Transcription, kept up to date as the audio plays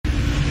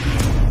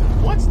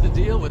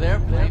deal with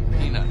airplane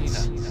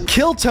peanuts?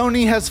 Kill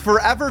Tony has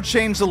forever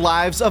changed the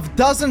lives of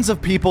dozens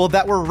of people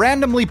that were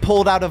randomly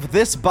pulled out of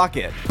this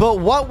bucket. But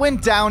what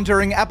went down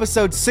during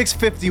episode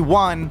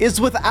 651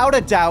 is without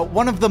a doubt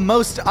one of the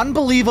most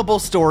unbelievable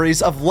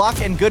stories of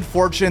luck and good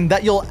fortune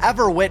that you'll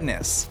ever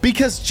witness.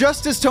 Because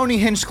just as Tony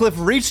Hinchcliffe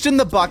reached in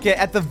the bucket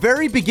at the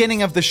very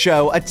beginning of the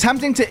show,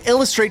 attempting to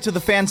illustrate to the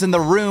fans in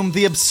the room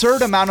the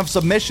absurd amount of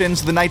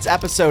submissions the night's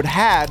episode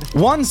had,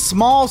 one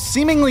small,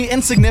 seemingly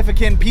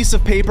insignificant piece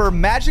of paper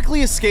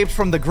magically escaped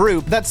from the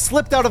group that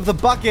slipped out of the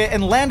bucket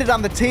and landed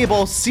on the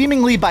table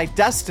seemingly by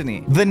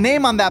destiny. The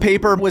name on that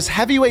paper was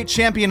heavyweight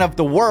champion of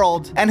the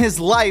world, and his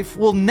life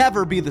will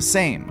never be the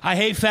same. I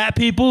hate fat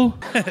people.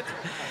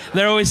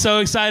 They're always so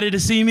excited to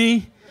see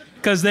me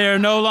because they are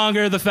no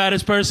longer the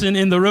fattest person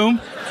in the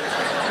room.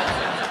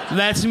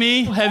 That's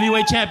me,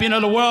 heavyweight champion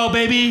of the world,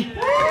 baby.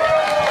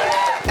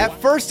 At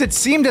first, it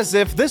seemed as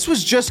if this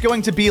was just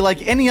going to be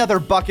like any other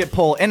bucket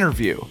pull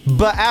interview.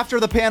 But after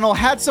the panel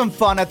had some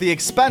fun at the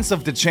expense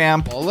of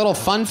DeChamp. A little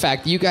fun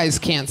fact you guys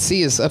can't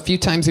see is a few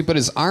times he put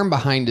his arm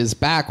behind his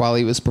back while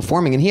he was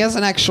performing, and he has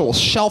an actual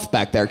shelf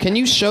back there. Can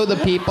you show the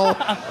people?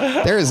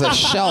 There is a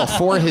shelf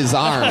for his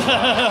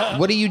arm.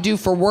 What do you do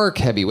for work,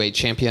 heavyweight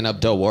champion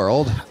of the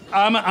world?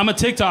 I'm a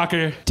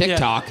TikToker.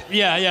 TikTok?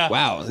 Yeah.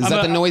 Wow, is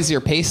that the noise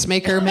your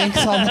pacemaker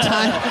makes all the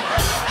time?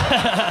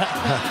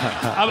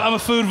 I'm a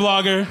food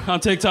vlogger on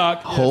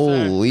TikTok.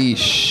 Holy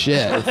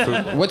shit.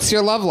 What's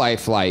your love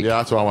life like? Yeah,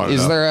 that's what I want to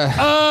know. Is there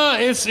a...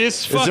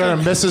 It's fucking... Is there a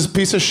Mrs.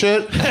 Piece of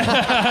Shit?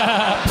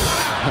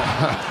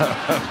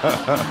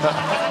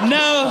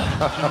 No.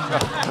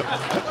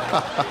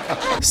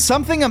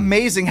 Something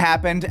amazing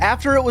happened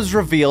after it was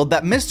revealed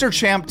that Mr.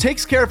 Champ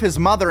takes care of his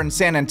mother in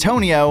San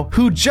Antonio,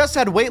 who just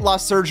had weight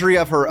loss surgery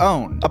of her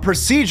own, a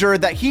procedure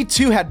that he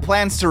too had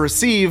plans to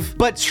receive,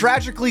 but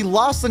tragically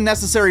lost the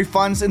necessary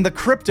funds in the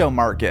crypto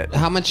market.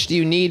 How much do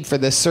you need for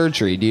this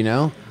surgery, do you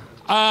know?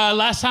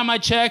 Last time I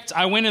checked,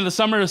 I went in the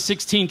summer of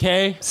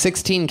 $16K.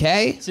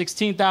 $16K?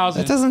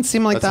 16,000. That doesn't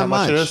seem like That's that how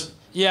much much. it is?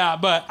 Yeah,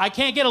 but I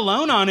can't get a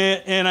loan on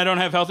it, and I don't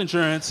have health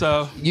insurance,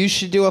 so... You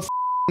should do a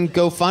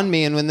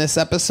GoFundMe, and when this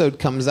episode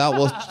comes out,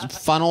 we'll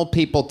funnel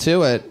people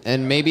to it,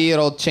 and maybe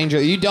it'll change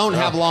it. You don't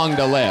have long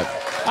to live.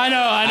 I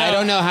know. I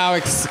don't know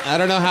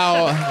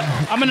how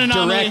I'm an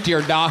anomaly. direct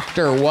your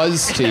doctor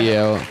was to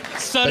you.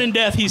 Sudden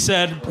death, he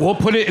said. We'll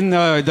put it in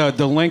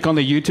the link on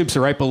the YouTube, so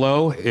right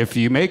below. If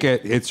you make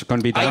it, it's going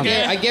to be done.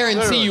 I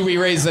guarantee you we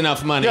raise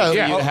enough money for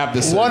you to have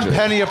this surgery. 1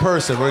 penny a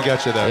person, we'll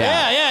get you there.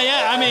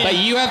 Yeah. I mean... But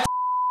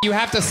you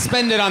have to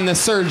spend it on the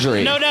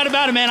surgery. No doubt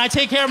about it, man. I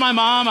take care of my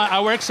mom. I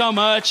work so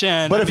much,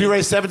 and... But if you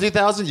raise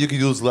 $17,000, you can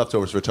use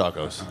leftovers for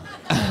tacos.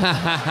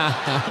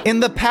 In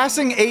the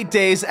passing 8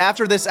 days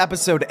after this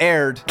episode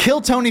aired, Kill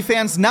Tony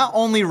fans not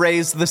only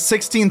raised the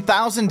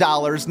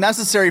 $16,000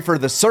 necessary for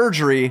the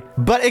surgery,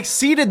 but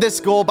exceeded this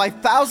goal by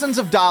thousands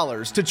of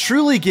dollars to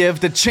truly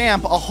give the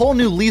champ a whole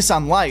new lease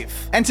on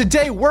life. And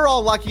today, we're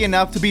all lucky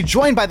enough to be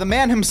joined by the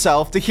man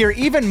himself to hear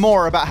even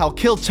more about how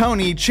Kill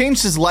Tony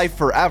changed his life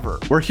forever.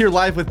 We're here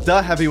live with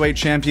the heavyweight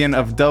champion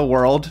of the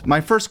world.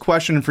 My first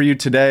question for you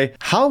today,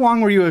 how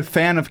long were you a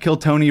fan of Kill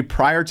Tony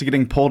prior to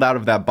getting pulled out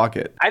of that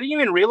bucket? I didn't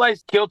even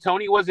realize Kill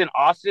Tony was in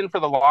Austin for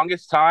the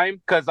longest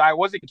time because I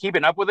wasn't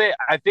keeping up with it.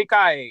 I think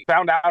I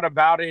found out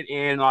about it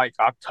in like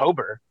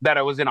October that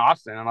it was in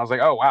Austin, and I was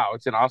like, oh wow,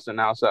 it's in Austin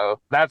now.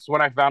 So that's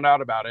when I found out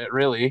about it,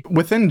 really.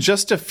 Within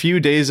just a few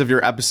days of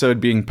your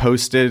episode being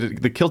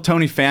posted, the Kill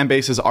Tony fan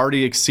base has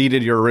already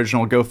exceeded your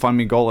original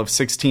GoFundMe goal of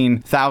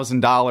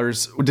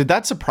 $16,000. Did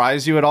that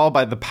surprise you at all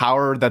by the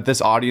power that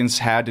this audience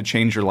had to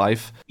change your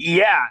life?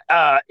 Yeah,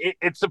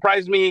 it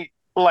surprised me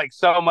like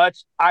so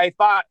much.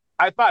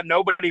 I thought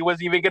nobody was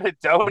even going to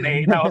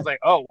donate. I was like,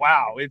 oh,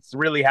 wow, it's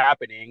really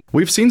happening.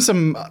 We've seen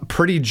some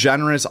pretty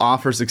generous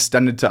offers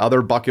extended to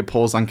other bucket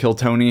pulls on Kill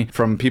Tony,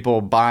 from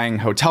people buying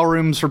hotel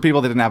rooms for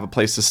people that didn't have a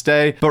place to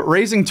stay. But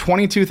raising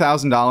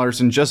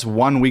 $22,000 in just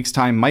 1 week's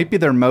time might be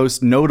their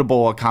most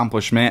notable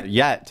accomplishment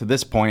yet to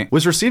this point.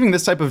 Was receiving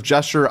this type of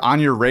gesture on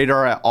your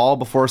radar at all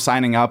before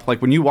signing up?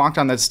 Like, when you walked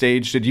on that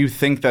stage, did you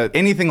think that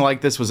anything like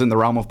this was in the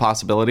realm of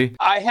possibility?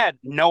 I had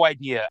no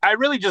idea. I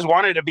really just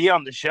wanted to be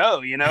on the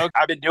show, you know?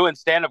 I've been doing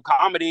stand-up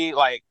comedy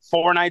like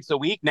 4 nights a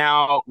week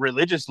now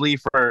religiously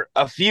for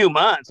a few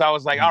months. I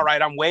was like, all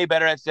right, I'm way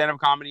better at stand-up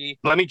comedy.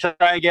 Let me try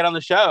and get on the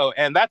show.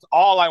 And that's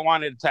all I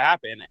wanted to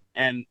happen.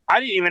 And I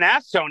didn't even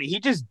ask Tony. He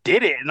just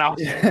did it. And I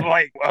was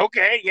like,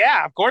 okay,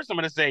 yeah, of course I'm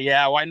going to say,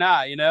 yeah, why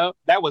not? You know,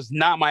 that was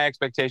not my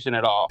expectation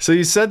at all. So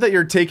you said that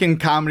you're taking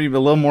comedy a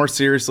little more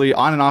seriously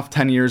on and off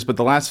 10 years, but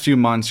the last few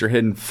months you're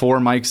hitting 4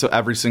 mics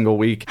every single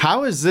week.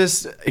 How has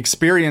this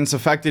experience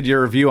affected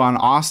your view on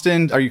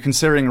Austin? Are you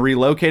considering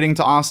relocating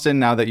to Austin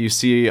now that you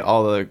see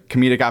all the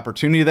comedic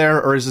opportunity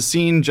there? Or is the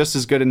scene just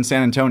as good in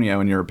San Antonio,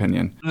 in your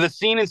opinion? The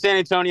scene in San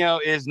Antonio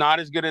is not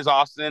as good as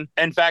Austin.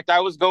 In fact, I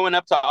was going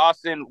up to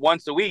Austin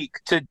once a week week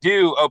to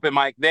do open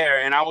mic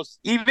there. And I was,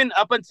 even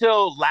up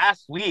until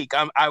last week,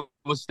 I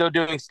was still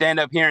doing stand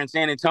up here in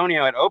San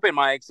Antonio at open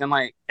mics, and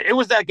like it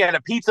was like at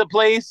a pizza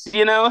place,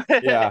 you know.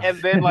 Yeah.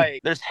 And then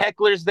like there's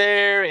hecklers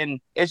there, and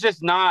it's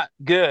just not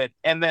good.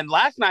 And then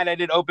last night I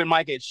did open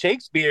mic at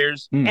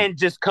Shakespeare's and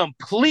just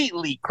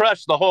completely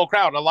crushed the whole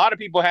crowd. A lot of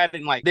people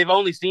hadn't, like, they've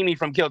only seen me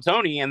from Kill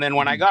Tony, and then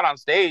when I got on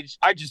stage,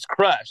 I just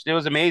crushed. It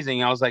was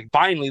amazing. I was like,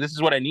 finally, this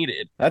is what I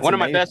needed. That's One of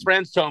amazing. my best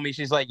friends told me,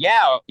 she's like,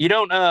 yeah, you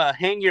don't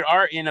hang your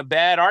art in a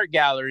bad art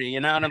gallery, you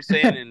know what I'm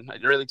saying? And I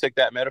really took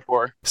that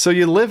metaphor. So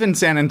you live in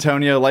San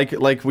Antonio,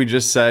 like we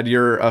just said.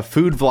 You're a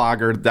food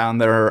vlogger down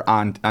there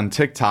on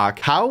TikTok.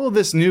 How will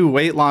this new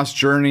weight loss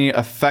journey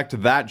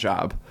affect that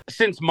job?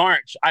 Since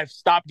March, I've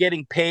stopped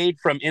getting paid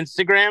from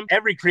Instagram.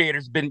 Every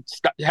creator's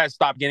has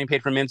stopped getting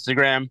paid from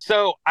Instagram.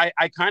 So I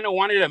kind of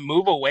wanted to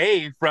move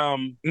away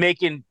from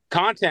making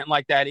content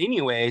like that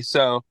anyway.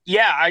 So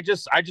yeah, I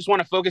just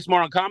want to focus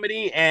more on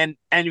comedy, and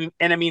I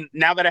mean,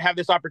 now that I have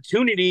this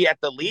opportunity, at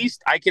the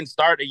least I can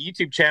start a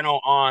YouTube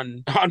channel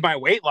on my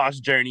weight loss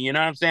journey. You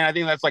know what I'm saying? I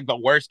think that's like the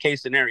worst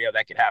case scenario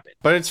that could happen.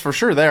 But it's for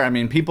sure there. I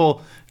mean,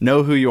 people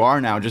know who you are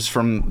now just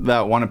from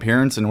that one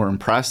appearance, and we're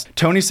impressed.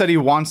 Tony said he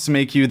wants to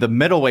make you the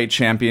middleweight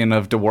champion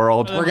of the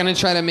world. We're going to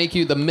try to make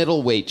you the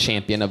middleweight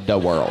champion of the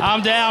world.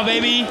 I'm down,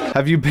 baby.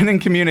 Have you been in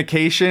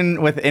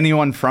communication with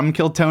anyone from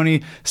Kill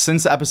Tony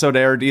since the episode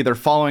aired, either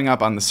following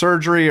up on the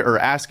surgery or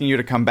asking you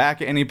to come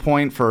back at any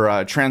point for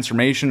a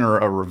transformation or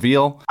a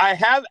reveal? I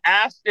have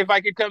asked if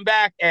I could come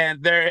back,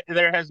 and there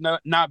has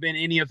not been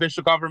any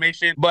official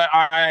confirmation, but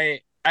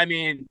I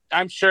mean,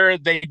 I'm sure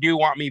they do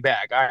want me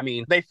back. I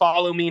mean, they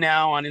follow me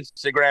now on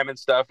Instagram and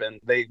stuff, and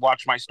they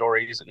watch my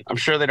stories, and I'm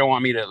sure they don't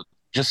want me to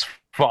just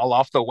fall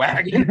off the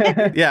wagon.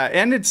 Yeah,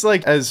 and it's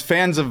like, as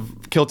fans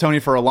of Kill Tony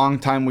for a long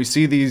time, we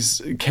see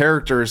these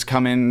characters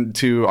come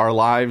into our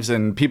lives,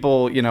 and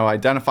people, you know,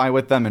 identify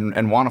with them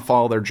and want to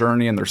follow their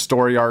journey and their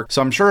story arc.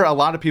 So I'm sure a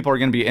lot of people are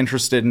going to be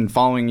interested in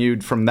following you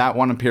from that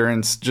one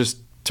appearance just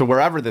to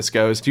wherever this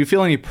goes. Do you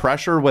feel any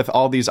pressure with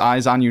all these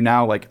eyes on you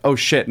now? Like, oh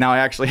shit, now I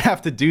actually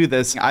have to do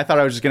this. I thought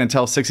I was just going to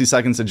tell 60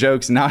 seconds of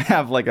jokes, and now I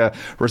have like a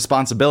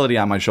responsibility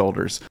on my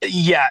shoulders.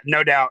 Yeah,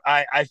 no doubt.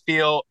 I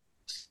feel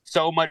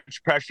so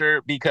much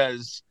pressure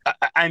because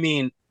I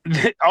mean,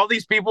 all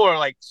these people are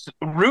like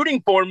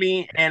rooting for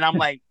me, and I'm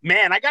like,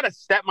 man, I gotta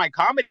step my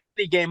comedy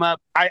game up.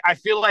 I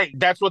feel like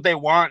that's what they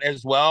want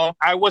as well.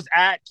 I was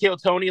at Kill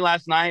Tony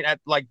last night at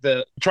like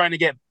the trying to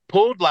get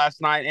pulled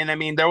last night, and I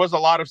mean, there was a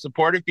lot of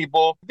supportive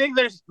people. I think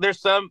there's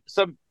some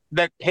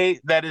that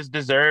hate that is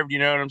deserved, you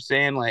know what I'm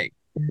saying? Like,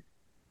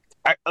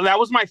 that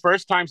was my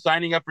first time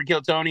signing up for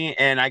Kill Tony,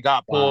 and I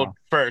got pulled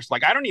first.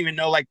 Like, I don't even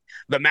know like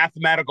the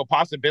mathematical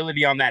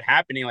possibility on that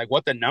happening. Like,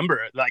 what the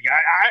number? Like,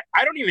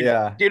 I don't even.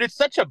 Yeah. Dude, it's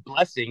such a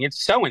blessing.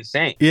 It's so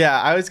insane.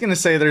 Yeah, I was going to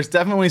say there's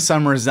definitely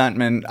some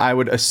resentment, I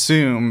would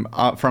assume,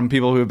 from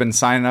people who have been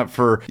signing up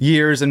for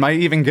years and might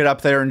even get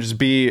up there and just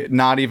be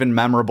not even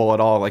memorable at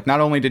all. Like, not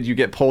only did you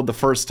get pulled the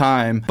first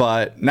time,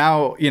 but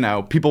now, you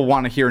know, people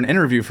want to hear an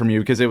interview from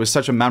you because it was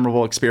such a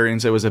memorable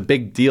experience. It was a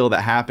big deal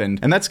that happened.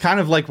 And that's kind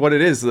of like what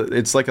it is.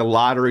 It's like a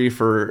lottery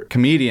for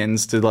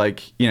comedians to,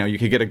 like, you know, you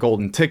could get a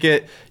golden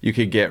ticket, you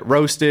could get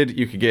roasted,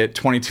 you could get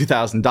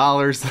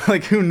 $22,000.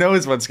 Like, who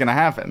knows what's going to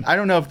happen? I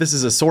don't know if this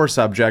is a sore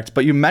subject,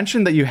 but you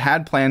mentioned that you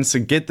had plans to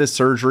get this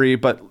surgery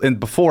but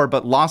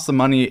lost the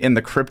money in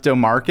the crypto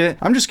market.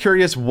 I'm just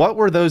curious, what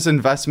were those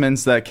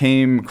investments that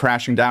came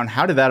crashing down?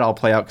 How did that all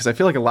play out? Because I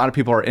feel like a lot of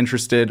people are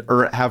interested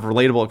or have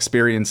relatable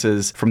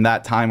experiences from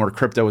that time where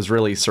crypto was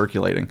really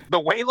circulating. The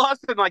weight loss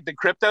and like the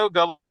crypto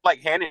go like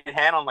hand in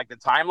hand on like the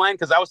timeline,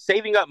 because I was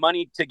saving up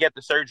money to get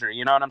the surgery.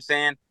 You know what I'm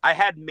saying? I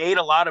had made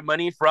a lot of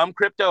money from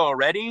crypto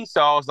already,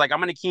 so I was like, I'm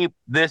gonna keep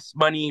this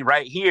money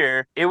right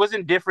here. It was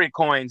in different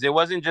coins. It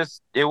wasn't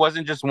just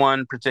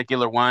one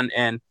particular one,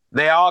 and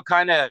they all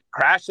kind of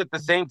crashed at the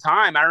same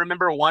time. I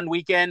remember one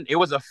weekend, it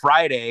was a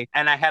Friday,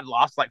 and I had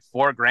lost like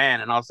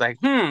 $4,000, and I was like,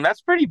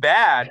 that's pretty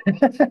bad.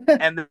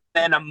 And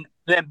then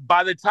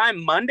by the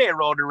time Monday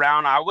rolled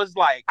around, I was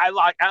like, I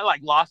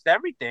lost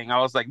everything. I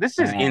was like, this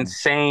is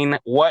insane.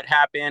 What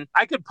happened?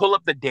 I could pull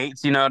up the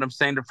dates, you know what I'm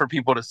saying, for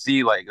people to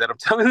see like that I'm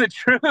telling the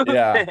truth.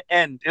 Yeah.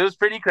 And it was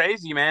pretty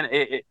crazy, man.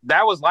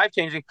 That was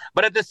life-changing.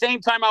 But at the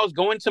same time, I was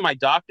going to my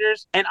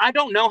doctors, and I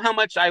don't know how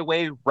much I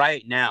weigh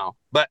right now,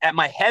 but at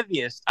my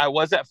heaviest, I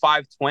was at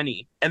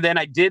 520. And then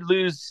I did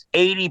lose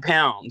 80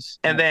 pounds.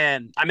 And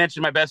then I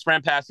mentioned my best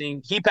friend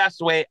passing. He passed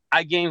away.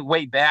 I gained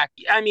weight back.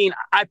 I mean,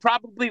 I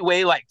probably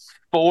weigh like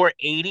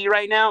 480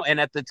 right now. And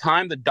at the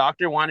time, the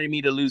doctor wanted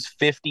me to lose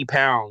 50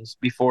 pounds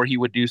before he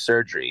would do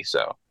surgery.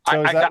 So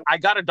I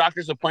got a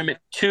doctor's appointment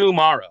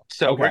tomorrow.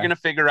 So we're going to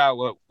figure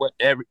out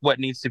what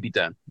needs to be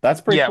done. That's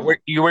pretty cool.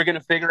 We're going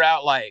to figure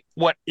out like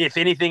what, if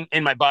anything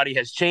in my body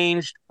has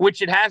changed,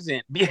 which it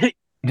hasn't.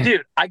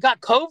 Dude, I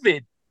got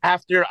COVID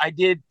after I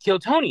did Kill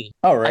Tony.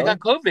 Oh, really? I got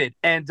COVID,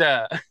 and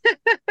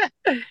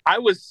I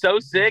was so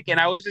sick, and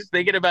I was just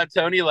thinking about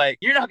Tony, like,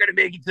 you're not gonna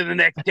make it to the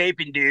next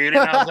taping, dude.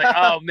 And I was like,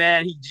 oh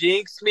man, he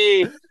jinxed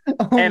me.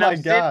 And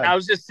I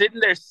was just sitting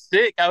there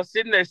sick.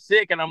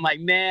 And I'm like,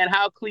 man,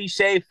 how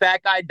cliche,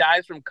 fat guy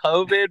dies from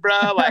COVID,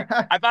 bro. Like,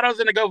 I thought I was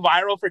gonna go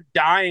viral for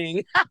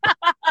dying.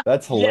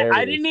 That's hilarious. Yeah,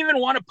 I didn't even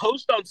want to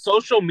post on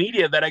social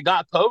media that I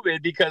got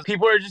COVID because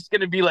people are just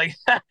gonna be like,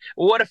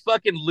 what a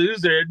fucking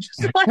loser.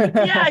 Just like,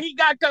 yeah, he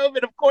got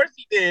COVID. Of course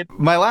he did.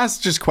 My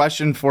last just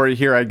question for you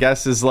here, I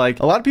guess, is like,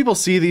 a lot of people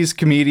see these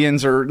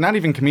comedians, or not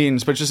even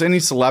comedians, but just any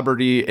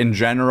celebrity in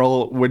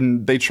general,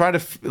 when they try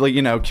to, like,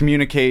 you know,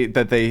 communicate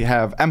that they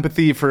have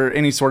empathy for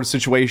any sort of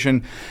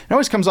situation, it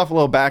always comes off a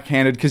little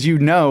backhanded, because you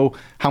know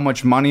how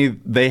much money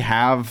they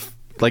have,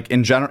 like,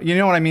 in general, you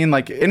know what I mean?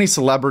 Like, any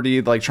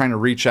celebrity, like, trying to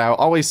reach out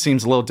always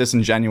seems a little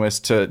disingenuous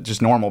to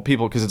just normal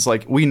people, because it's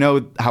like, we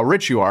know how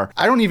rich you are.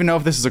 I don't even know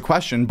if this is a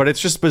question, but it's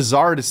just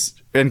bizarre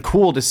and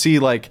cool to see,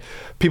 like,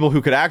 people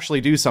who could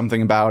actually do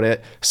something about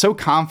it so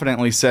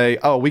confidently say,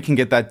 oh, we can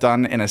get that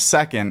done in a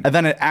second, and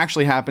then it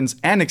actually happens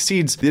and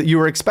exceeds. You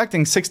were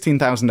expecting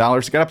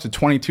 $16,000 to get up to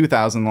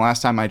 $22,000 the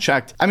last time I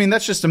checked. I mean,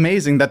 that's just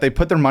amazing that they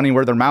put their money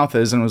where their mouth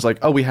is and was like,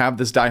 oh, we have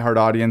this diehard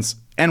audience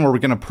and we're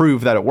going to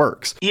prove that it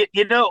works.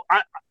 You know,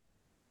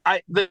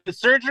 the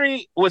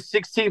surgery was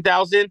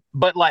 $16,000,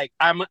 but like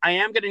I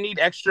am gonna need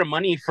extra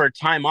money for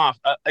time off.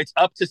 It's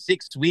up to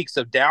 6 weeks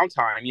of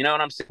downtime. You know what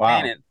I'm saying?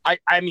 Wow. And I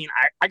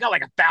got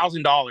like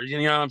 $1,000.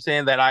 You know what I'm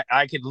saying, that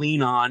I could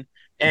lean on,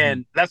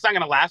 and that's not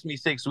gonna last me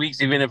 6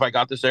 weeks, even if I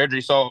got the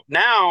surgery. So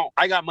now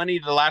I got money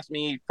to last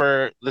me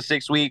for the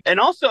 6 weeks, and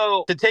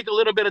also to take a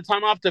little bit of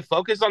time off to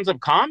focus on some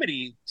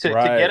comedy to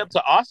get up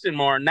to Austin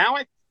more. Now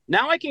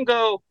I can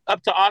go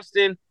up to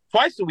Austin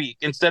twice a week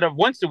instead of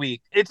once a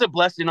week. It's a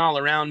blessing all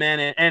around,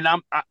 man. And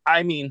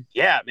I mean,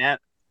 yeah, man.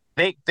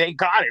 Thank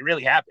God it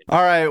really happened.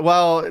 All right.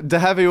 Well, the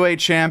heavyweight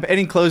champ,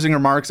 any closing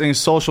remarks, any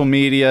social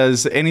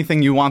medias,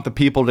 anything you want the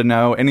people to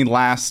know, any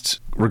last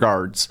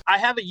regards? I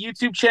have a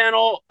YouTube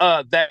channel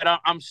that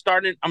I'm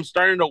starting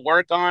to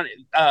work on.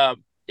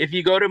 If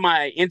you go to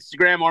my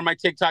Instagram or my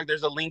TikTok,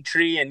 there's a link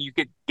tree and you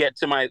could get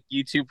to my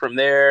YouTube from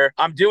there.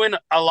 I'm doing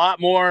a lot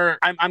more.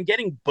 I'm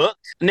getting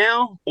booked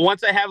now.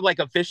 Once I have like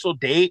official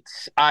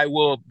dates, I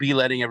will be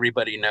letting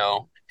everybody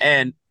know.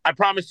 And I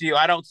promise you,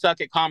 I don't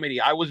suck at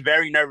comedy. I was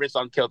very nervous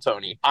on Kill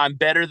Tony. I'm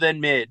better than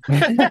mid.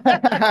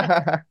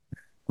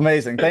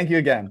 Amazing. Thank you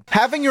again.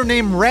 Having your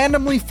name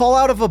randomly fall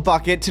out of a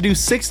bucket to do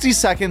 60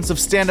 seconds of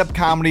stand-up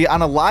comedy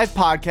on a live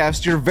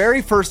podcast your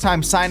very first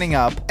time signing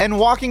up, and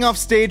walking off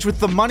stage with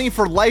the money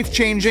for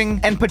life-changing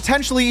and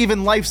potentially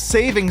even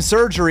life-saving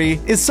surgery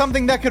is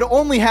something that could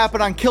only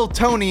happen on Kill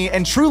Tony,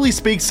 and truly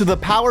speaks to the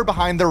power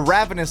behind their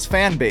ravenous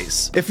fan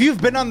base. If you've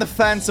been on the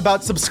fence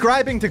about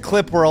subscribing to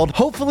Clip World,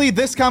 hopefully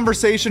this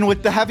conversation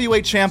with the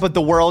heavyweight champ of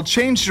the world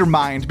changed your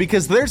mind,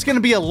 because there's going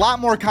to be a lot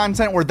more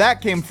content where that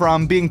came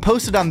from being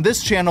posted on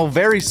this channel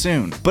very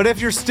soon. But if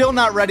you're still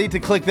not ready to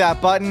click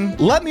that button,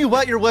 let me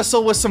wet your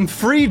whistle with some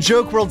free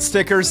Joke World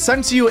stickers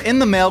sent to you in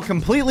the mail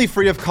completely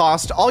free of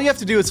cost. All you have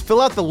to do is fill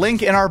out the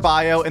link in our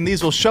bio and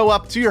these will show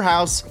up to your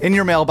house in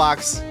your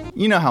mailbox.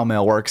 You know how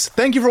mail works.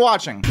 Thank you for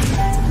watching.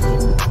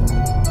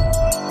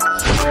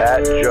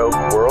 At Joke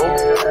World.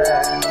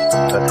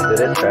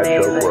 That's it. At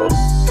Joke World.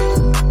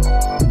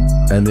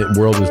 And the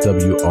world is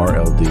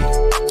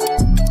WRLD.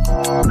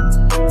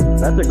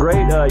 That's a great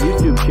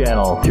YouTube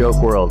channel,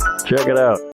 Joke World. Check it out.